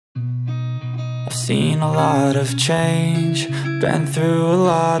I've seen a lot of change, been through a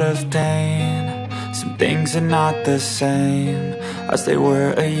lot of pain. Some things are not the same as they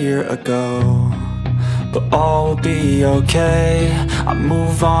were a year ago, but all will be okay. I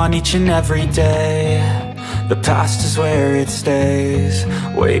move on each and every day. The past is where it stays,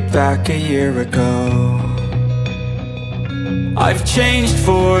 way back a year ago. I've changed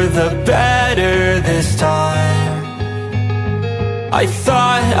for the better this time. I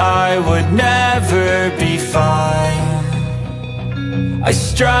thought I would never be fine. I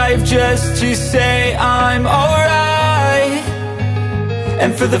strive just to say I'm alright,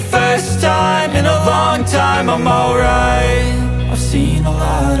 and for the first time in a long time I'm alright. I've seen a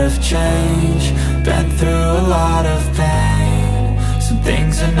lot of change, been through a lot of pain. Some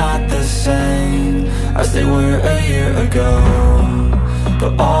things are not the same as they were a year ago,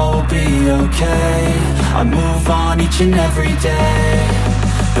 but all will be okay. I move on each and every day.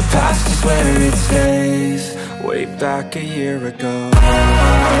 The past is where it stays, way back a year ago.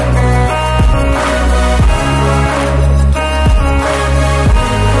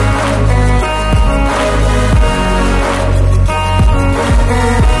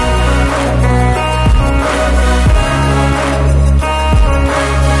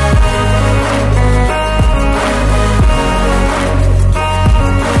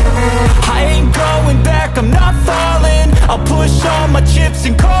 I'm not falling, I'll push all my chips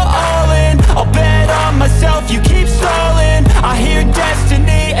and call all in. I'll bet on myself, you keep stalling. I hear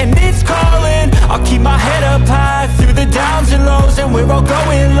destiny and it's calling. I'll keep my head up high through the downs and lows, and we're all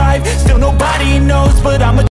going life. Still nobody knows, but I'm a